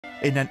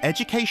In an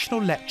educational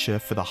lecture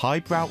for the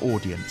highbrow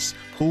audience,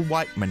 Paul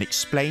Whiteman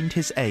explained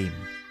his aim.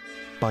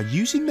 By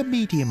using the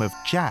medium of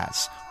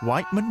jazz,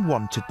 Whiteman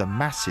wanted the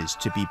masses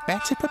to be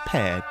better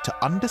prepared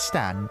to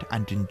understand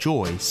and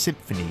enjoy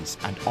symphonies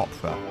and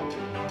opera.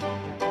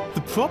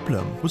 The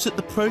problem was that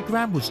the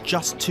programme was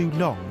just too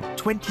long,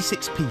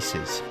 26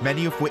 pieces,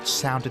 many of which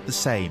sounded the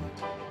same.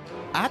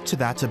 Add to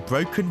that a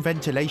broken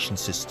ventilation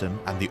system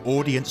and the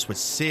audience was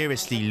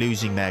seriously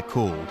losing their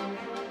cool.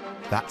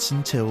 That's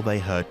until they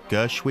heard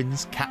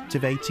Gershwin's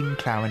captivating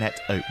clarinet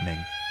opening.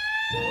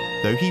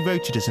 Though he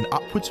wrote it as an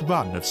upwards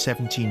run of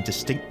 17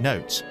 distinct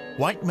notes,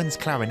 Whiteman's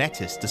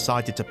clarinetist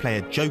decided to play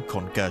a joke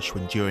on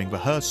Gershwin during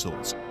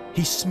rehearsals.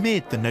 He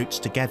smeared the notes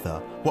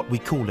together, what we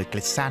call a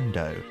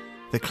glissando.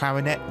 The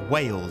clarinet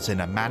wails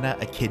in a manner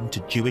akin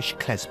to Jewish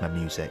klezmer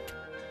music.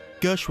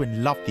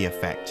 Gershwin loved the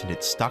effect and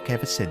it's stuck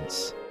ever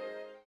since.